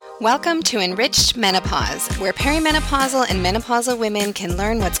Welcome to Enriched Menopause, where perimenopausal and menopausal women can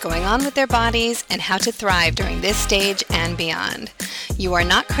learn what's going on with their bodies and how to thrive during this stage and beyond. You are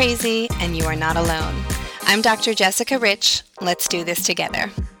not crazy and you are not alone. I'm Dr. Jessica Ritch. Let's do this together.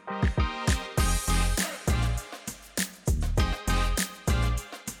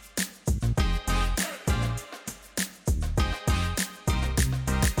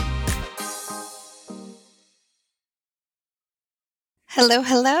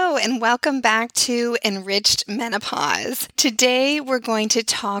 Hello, and welcome back to Enriched Menopause. Today, we're going to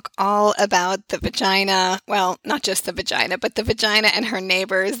talk all about the vagina. Well, not just the vagina, but the vagina and her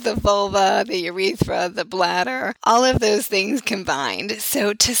neighbors, the vulva, the urethra, the bladder, all of those things combined.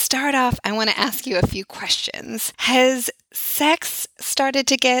 So to start off, I want to ask you a few questions. Has sex started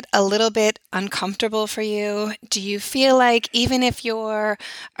to get a little bit uncomfortable for you? Do you feel like even if you're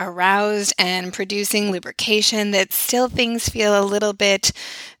aroused and producing lubrication, that still things feel a little bit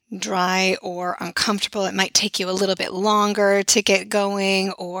dry or uncomfortable? It might take you a little bit longer to get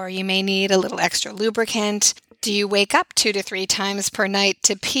going, or you may need a little extra lubricant. Do you wake up 2 to 3 times per night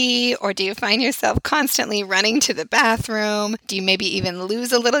to pee, or do you find yourself constantly running to the bathroom? Do you maybe even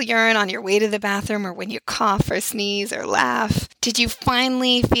lose a little urine on your way to the bathroom, or when you cough or sneeze or laugh? Did you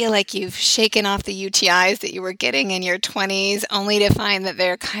finally feel like you've shaken off the UTIs that you were getting in your 20s, only to find that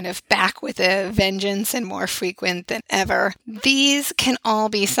they're kind of back with a vengeance and more frequent than ever? These can all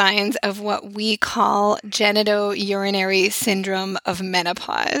be signs of what we call genitourinary syndrome of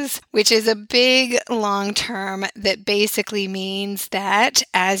menopause, which is a big, long-term that basically means that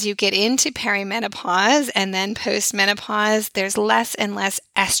as you get into perimenopause and then postmenopause, there's less and less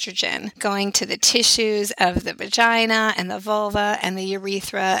estrogen going to the tissues of the vagina and the vulva and the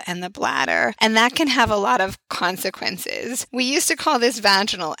urethra and the bladder. And that can have a lot of consequences. We used to call this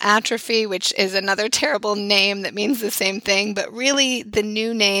vaginal atrophy, which is another terrible name that means the same thing, but really the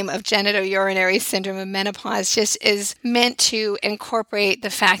new name of genitourinary syndrome of menopause just is meant to incorporate the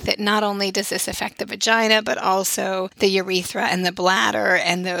fact that not only does this affect the vagina, but also the urethra and the bladder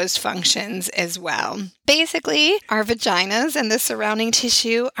and those functions as well. Basically, our vaginas and the surrounding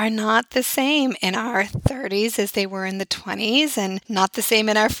tissue are not the same in our 30s as they were in the 20s, and not the same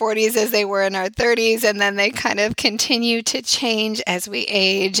in our 40s as they were in our 30s, and then they kind of continue to change as we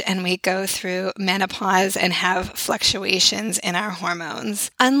age and we go through menopause and have fluctuations in our hormones.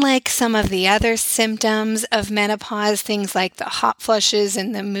 Unlike some of the other symptoms of menopause, things like the hot flushes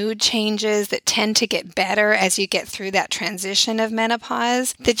and the mood changes that tend to get better as you get through that transition of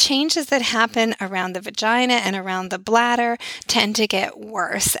menopause, the changes that happen around the vagina and around the bladder tend to get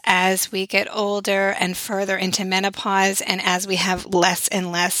worse as we get older and further into menopause and as we have less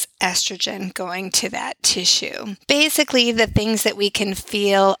and less estrogen going to that tissue. Basically, the things that we can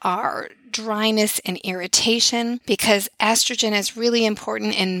feel are dryness and irritation, because estrogen is really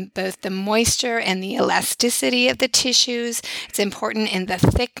important in both the moisture and the elasticity of the tissues. It's important in the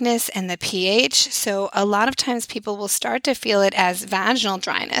thickness and the pH. So a lot of times people will start to feel it as vaginal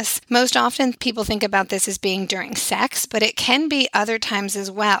dryness. Most often people think about this as being during sex, but it can be other times as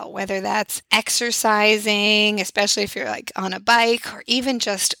well, whether that's exercising, especially if you're like on a bike, or even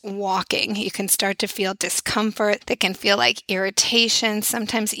just walking. You can start to feel discomfort that can feel like irritation,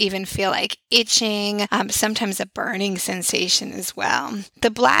 sometimes even feel like itching, sometimes a burning sensation as well. The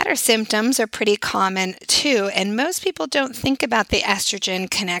bladder symptoms are pretty common too, and most people don't think about the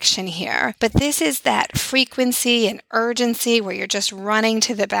estrogen connection here. But this is that frequency and urgency where you're just running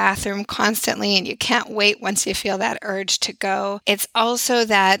to the bathroom constantly and you can't wait once you feel that urge to go. It's also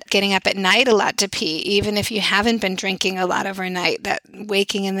that getting up at night a lot to pee, even if you haven't been drinking a lot overnight, that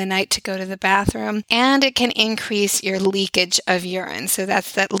waking in the night to go to the bathroom. And it can increase your leakage of urine. So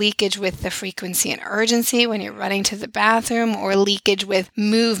that's that leakage with the frequency and urgency when you're running to the bathroom, or leakage with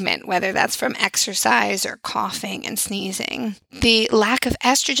movement, whether that's from exercise or coughing and sneezing. The lack of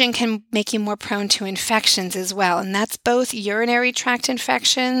estrogen can make you more prone to infections as well, and that's both urinary tract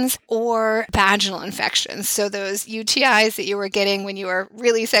infections or vaginal infections. So those UTIs that you were getting when you were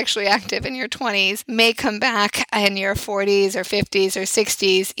really sexually active in your 20s may come back in your 40s or 50s or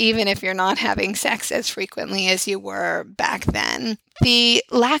 60s, even if you're not having sex as frequently as you were back then. The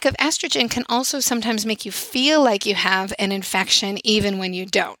lack of estrogen can also sometimes make you feel like you have an infection even when you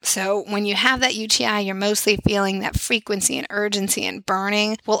don't. So when you have that UTI, you're mostly feeling that frequency and urgency and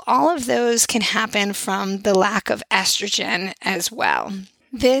burning. Well, all of those can happen from the lack of estrogen as well.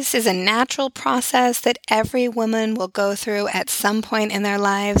 This is a natural process that every woman will go through at some point in their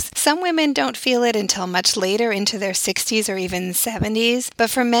lives. Some women don't feel it until much later into their 60s or even 70s, but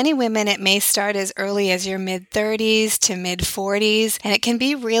for many women it may start as early as your mid-30s to mid-40s, and it can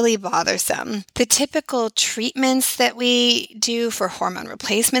be really bothersome. The typical treatments that we do for hormone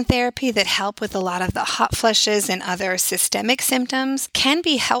replacement therapy that help with a lot of the hot flushes and other systemic symptoms can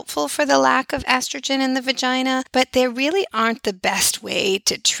be helpful for the lack of estrogen in the vagina, but they really aren't the best way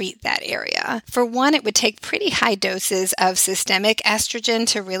to treat that area. For one, it would take pretty high doses of systemic estrogen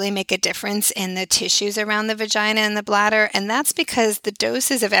to really make a difference in the tissues around the vagina and the bladder, and that's because the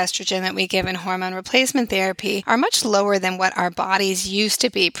doses of estrogen that we give in hormone replacement therapy are much lower than what our bodies used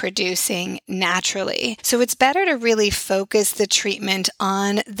to be producing naturally. So it's better to really focus the treatment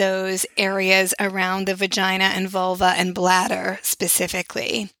on those areas around the vagina and vulva and bladder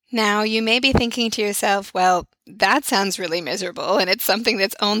specifically. Now, you may be thinking to yourself, well, that sounds really miserable, and it's something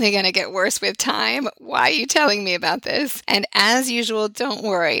that's only going to get worse with time. Why are you telling me about this? And as usual, don't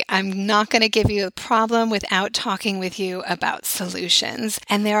worry. I'm not going to give you a problem without talking with you about solutions.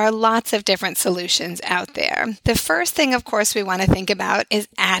 And there are lots of different solutions out there. The first thing, of course, we want to think about is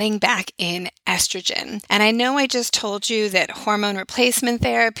adding back in estrogen. And I know I just told you that hormone replacement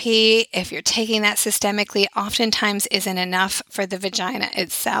therapy, if you're taking that systemically, oftentimes isn't enough for the vagina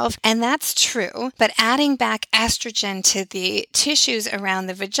itself. And that's true. But adding back estrogen to the tissues around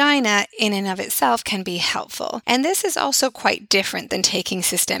the vagina in and of itself can be helpful. And this is also quite different than taking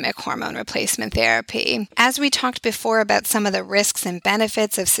systemic hormone replacement therapy. As we talked before about some of the risks and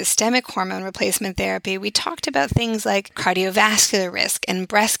benefits of systemic hormone replacement therapy, we talked about things like cardiovascular risk and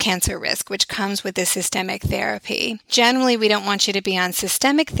breast cancer risk, which comes with the systemic therapy. Generally, we don't want you to be on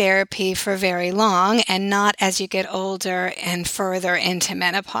systemic therapy for very long and not as you get older and further into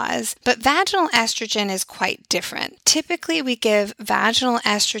menopause. But vaginal estrogen is quite different. Typically, we give vaginal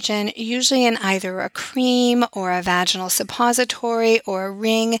estrogen usually in either a cream or a vaginal suppository or a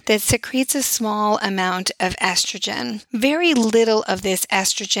ring that secretes a small amount of estrogen. Very little of this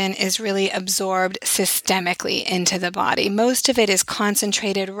estrogen is really absorbed systemically into the body. Most of it is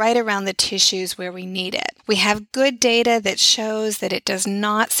concentrated right around the tissues where we need it. We have good data that shows that it does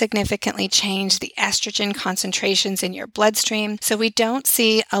not significantly change the estrogen concentrations in your bloodstream, so we don't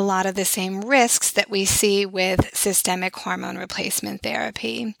see a lot of the same risks that we see with systemic hormone replacement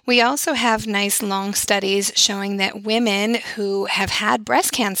therapy. We also have nice long studies showing that women who have had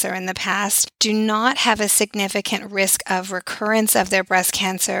breast cancer in the past do not have a significant risk of recurrence of their breast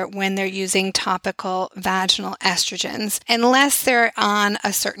cancer when they're using topical vaginal estrogens, unless they're on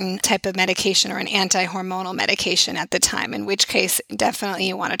a certain type of medication or an anti-hormonal medication at the time, in which case definitely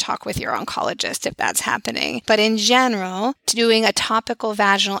you want to talk with your oncologist if that's happening. But in general, doing a topical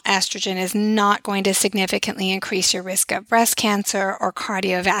vaginal estrogen is not going to significantly increase your risk of breast cancer or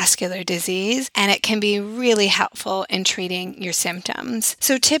cardiovascular disease, and it can be really helpful in treating your symptoms.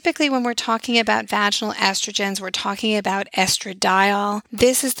 So typically when we're talking about vaginal estrogens, we're talking about estradiol.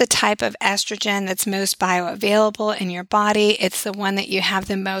 This is the type of estrogen that's most bioavailable in your body. It's the one that you have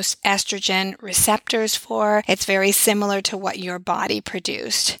the most estrogen receptors for. It's very similar to what your body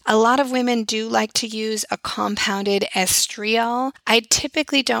produced. A lot of women do like to use a compounded estriol. I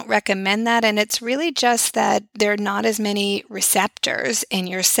typically don't recommend that, and it's really just that there are not as many receptors in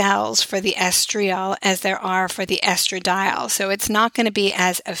your cells for the estriol as there are for the estradiol. So it's not going to be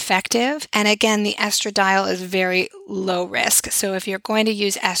as effective. And again, the estradiol is very low risk. So if you're going to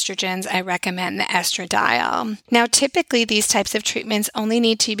use estrogens, I recommend the estradiol. Now, typically these types of treatments only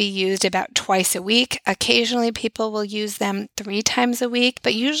need to be used about twice a week. Occasionally people will use them 3 times a week,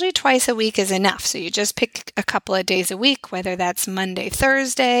 but usually twice a week is enough. So you just pick a couple of days a week, whether that's Monday,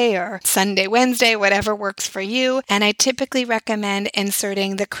 Thursday, or Sunday, Wednesday, whatever works for you. And I typically recommend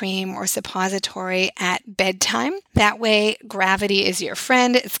inserting the cream or suppository at bedtime. That way, gravity is your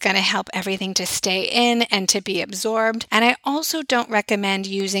friend. It's going to help everything to stay in and to be absorbed. And I also don't recommend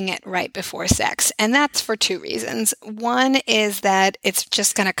using it right before sex. And that's for 2 reasons. One is that it's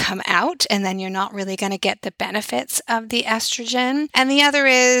just going to come out and then you're not really going to get the benefits of the estrogen. And the other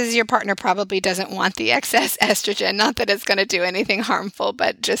is your partner probably doesn't want the excess estrogen. Not that it's going to do anything harmful,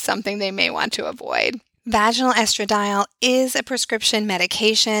 but just something they may want to avoid. Vaginal estradiol is a prescription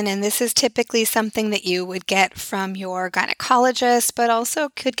medication, and this is typically something that you would get from your gynecologist, but also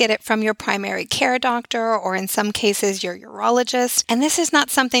could get it from your primary care doctor or in some cases your urologist. And this is not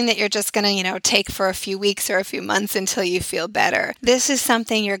something that you're just going to, take for a few weeks or a few months until you feel better. This is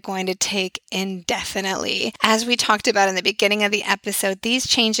something you're going to take indefinitely. As we talked about in the beginning of the episode, these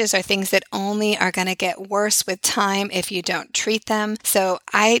changes are things that only are going to get worse with time if you don't treat them. So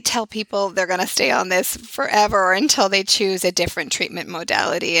I tell people they're going to stay on this forever or until they choose a different treatment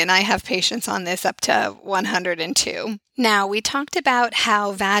modality. And I have patients on this up to 102. Now, we talked about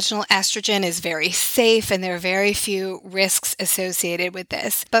how vaginal estrogen is very safe and there are very few risks associated with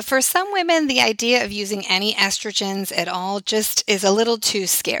this. But for some women, the idea of using any estrogens at all just is a little too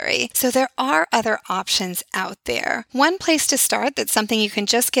scary. So there are other options out there. One place to start that's something you can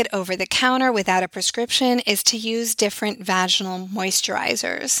just get over the counter without a prescription is to use different vaginal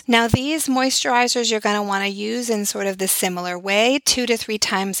moisturizers. Now, these moisturizers you're going to want to use in sort of the similar way, 2 to 3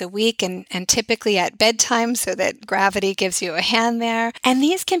 times a week and typically at bedtime so that gravity gives you a hand there. And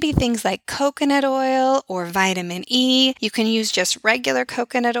these can be things like coconut oil or vitamin E. You can use just regular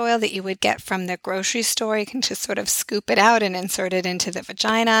coconut oil that you would get from the grocery store. You can just sort of scoop it out and insert it into the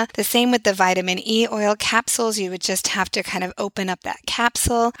vagina. The same with the vitamin E oil capsules. You would just have to kind of open up that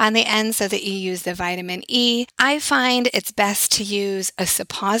capsule on the end so that you use the vitamin E. I find it's best to use a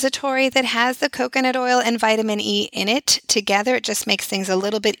suppository that has the coconut oil and vitamin E in it together. It just makes things a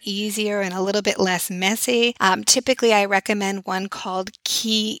little bit easier and a little bit less messy. Typically, I recommend one called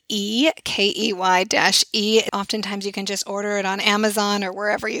Key-E, Key-E. Oftentimes you can just order it on Amazon or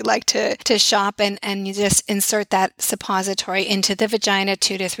wherever you like to shop and you just insert that suppository into the vagina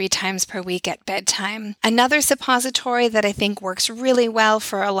 2 to 3 times per week at bedtime. Another suppository that I think works really well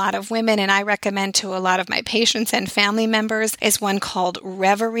for a lot of women and I recommend to a lot of my patients and family members is one called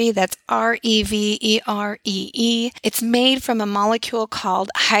Reverie. That's Reveree. It's made from a molecule called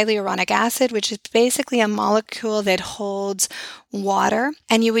hyaluronic acid, which is basically a molecule that holds water,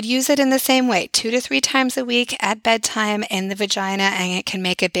 and you would use it in the same way, 2 to 3 times a week at bedtime in the vagina, and it can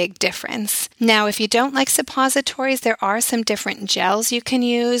make a big difference. Now, if you don't like suppositories, there are some different gels you can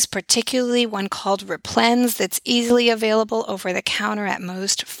use, particularly one called Replens that's easily available over the counter at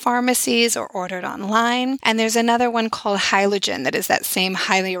most pharmacies or ordered online. And there's another one called Hyalogen that is that same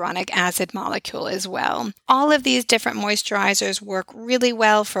hyaluronic acid molecule as well. All of these different moisturizers work really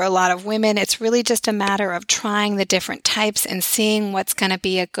well for a lot of women. It's really just a matter of trying the different types and seeing what's going to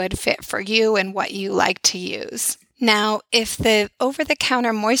be a good fit for you and what you like to use. Now, if the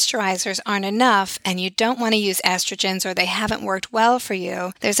over-the-counter moisturizers aren't enough and you don't want to use estrogens or they haven't worked well for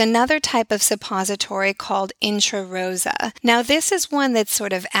you, there's another type of suppository called Intra Rosa. Now, this is one that's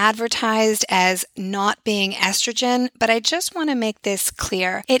sort of advertised as not being estrogen, but I just want to make this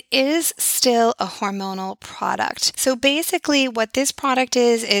clear. It is still a hormonal product. So basically, what this product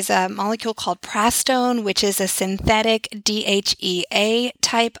is a molecule called Prastone, which is a synthetic DHEA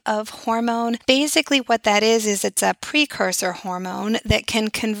type of hormone. Basically, what that is it's a precursor hormone that can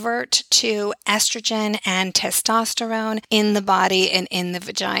convert to estrogen and testosterone in the body and in the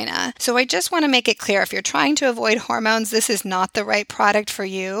vagina. So I just want to make it clear, if you're trying to avoid hormones, this is not the right product for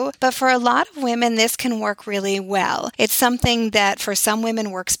you. But for a lot of women, this can work really well. It's something that for some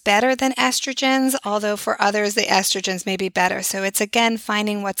women works better than estrogens, although for others, the estrogens may be better. So it's again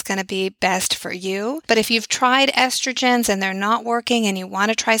finding what's going to be best for you. But if you've tried estrogens and they're not working and you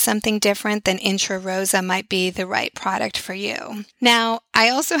want to try something different, then Intra Rosa might be the right product for you. Now, I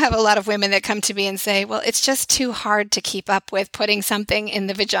also have a lot of women that come to me and say, well, it's just too hard to keep up with putting something in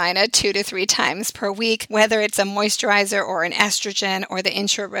the vagina 2 to 3 times per week, whether it's a moisturizer or an estrogen or the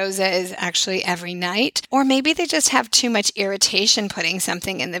Intra Rosa is actually every night. Or maybe they just have too much irritation putting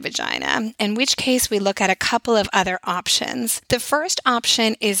something in the vagina, in which case we look at a couple of other options. The first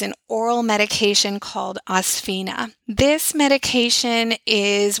option is an oral medication called Osphena. This medication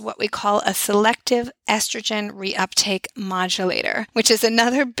is what we call a selective estrogen reuptake modulator, which is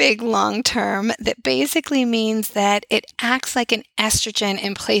another big long term that basically means that it acts like an estrogen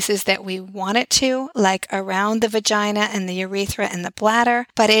in places that we want it to, like around the vagina and the urethra and the bladder,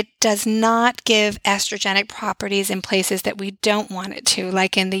 but it does not give estrogenic properties in places that we don't want it to,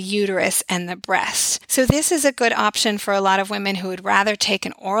 like in the uterus and the breast. So this is a good option for a lot of women who would rather take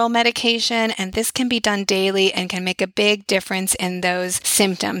an oral medication, and this can be done daily and can make a big difference in those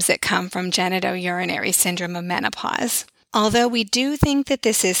symptoms that come from genitourinary syndrome of menopause. Although we do think that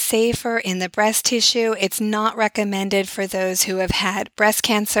this is safer in the breast tissue, it's not recommended for those who have had breast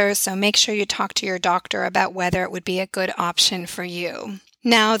cancer, so make sure you talk to your doctor about whether it would be a good option for you.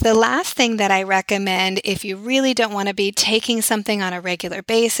 Now, the last thing that I recommend, if you really don't want to be taking something on a regular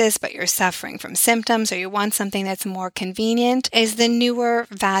basis, but you're suffering from symptoms or you want something that's more convenient, is the newer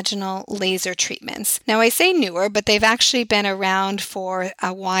vaginal laser treatments. Now, I say newer, but they've actually been around for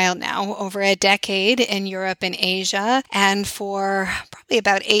a while now, over a decade in Europe and Asia, and for probably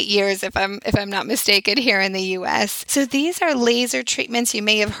about 8 years, if I'm not mistaken, here in the US. So these are laser treatments. You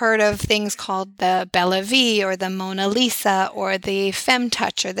may have heard of things called the Bella V or the Mona Lisa or the Fem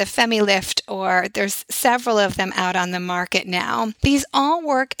FemTouch or the FemiLift, or there's several of them out on the market now. These all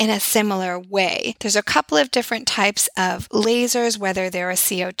work in a similar way. There's a couple of different types of lasers, whether they're a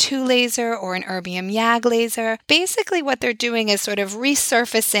CO2 laser or an erbium YAG laser. Basically, what they're doing is sort of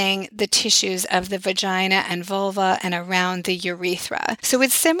resurfacing the tissues of the vagina and vulva and around the urethra. So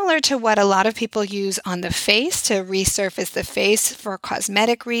it's similar to what a lot of people use on the face to resurface the face for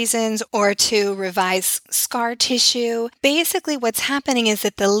cosmetic reasons or to revise scar tissue. Basically, what's happening is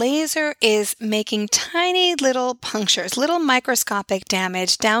that the laser is making tiny little punctures, little microscopic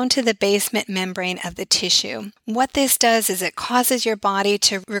damage down to the basement membrane of the tissue. What this does is it causes your body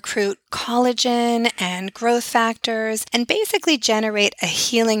to recruit collagen and growth factors and basically generate a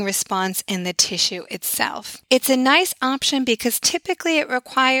healing response in the tissue itself. It's a nice option because typically it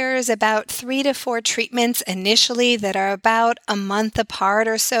requires about 3 to 4 treatments initially that are about a month apart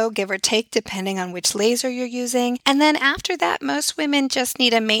or so, give or take, depending on which laser you're using. And then after that, most women just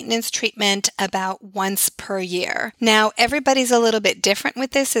need a maintenance treatment about once per year. Now, everybody's a little bit different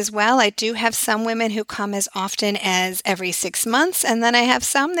with this as well. I do have some women who come as often as every 6 months, and then I have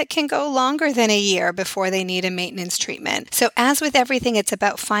some that can go longer than a year before they need a maintenance treatment. So as with everything, it's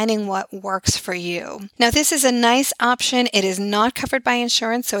about finding what works for you. Now, this is a nice option. It is not covered by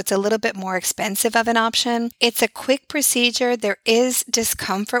insurance, so it's a little bit more expensive of an option. It's a quick procedure. There is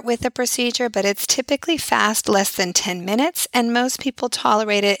discomfort with the procedure, but it's typically fast, less than 10 minutes, and most people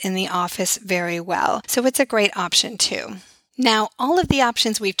tolerate it in the office very well. So it's a great option too. Now, all of the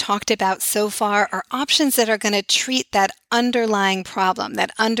options we've talked about so far are options that are going to treat that underlying problem,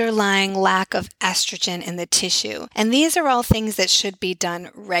 that underlying lack of estrogen in the tissue. And these are all things that should be done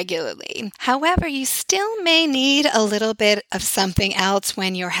regularly. However, you still may need a little bit of something else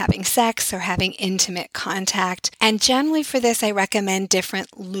when you're having sex or having intimate contact. And generally for this, I recommend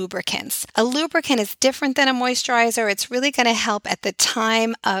different lubricants. A lubricant is different than a moisturizer. It's really going to help at the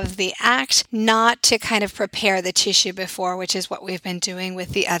time of the act, not to kind of prepare the tissue before, which is what we've been doing with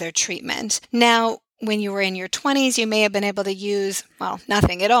the other treatment. Now, when you were in your 20s, you may have been able to use,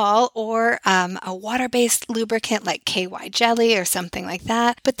 nothing at all, or a water-based lubricant like KY jelly or something like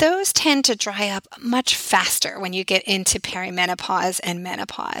that. But those tend to dry up much faster when you get into perimenopause and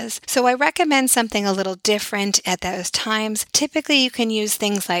menopause. So I recommend something a little different at those times. Typically, you can use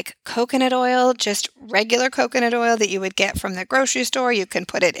things like coconut oil, just regular coconut oil that you would get from the grocery store. You can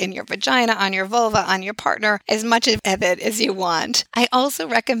put it in your vagina, on your vulva, on your partner, as much of it as you want. I also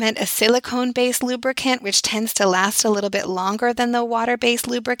recommend a silicone-based lubricant, which tends to last a little bit longer than the water-based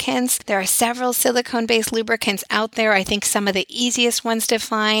lubricants. There are several silicone-based lubricants out there. I think some of the easiest ones to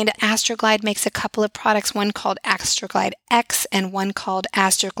find, Astroglide makes a couple of products, one called Astroglide X and one called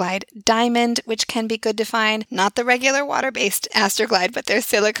Astroglide Diamond, which can be good to find. Not the regular water-based Astroglide, but they're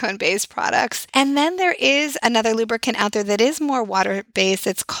silicone-based products. And then there is another lubricant out there that is more water-based.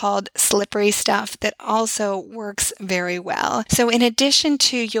 It's called Slippery Stuff that also works very well. So in addition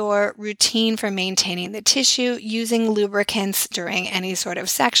to your routine for maintaining the tissue, using lubricants during any sort of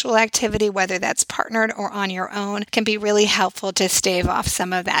sexual activity, whether that's partnered or on your own, can be really helpful to stave off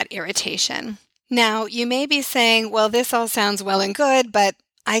some of that irritation. Now, you may be saying, well, this all sounds well and good, but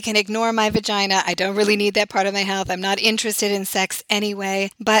I can ignore my vagina. I don't really need that part of my health. I'm not interested in sex anyway.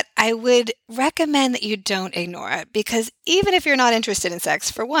 But I would recommend that you don't ignore it, because even if you're not interested in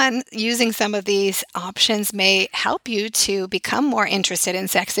sex, for one, using some of these options may help you to become more interested in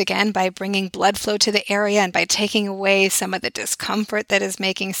sex again by bringing blood flow to the area and by taking away some of the discomfort that is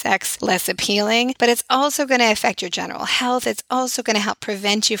making sex less appealing. But it's also going to affect your general health. It's also going to help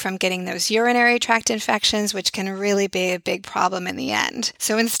prevent you from getting those urinary tract infections, which can really be a big problem in the end.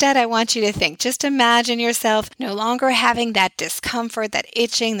 So instead, I want you to think, just imagine yourself no longer having that discomfort, that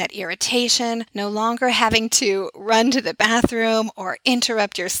itching, that irritation, no longer having to run to the bathroom or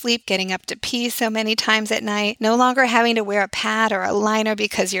interrupt your sleep getting up to pee so many times at night, no longer having to wear a pad or a liner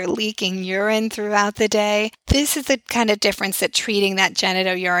because you're leaking urine throughout the day. This is the kind of difference that treating that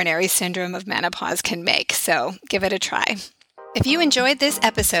genitourinary syndrome of menopause can make. So give it a try. If you enjoyed this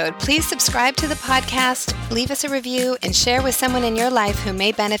episode, please subscribe to the podcast, leave us a review, and share with someone in your life who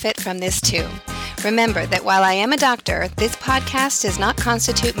may benefit from this too. Remember that while I am a doctor, this podcast does not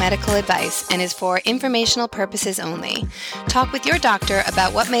constitute medical advice and is for informational purposes only. Talk with your doctor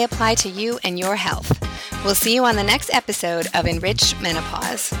about what may apply to you and your health. We'll see you on the next episode of Enriched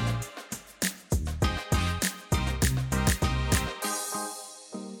Menopause.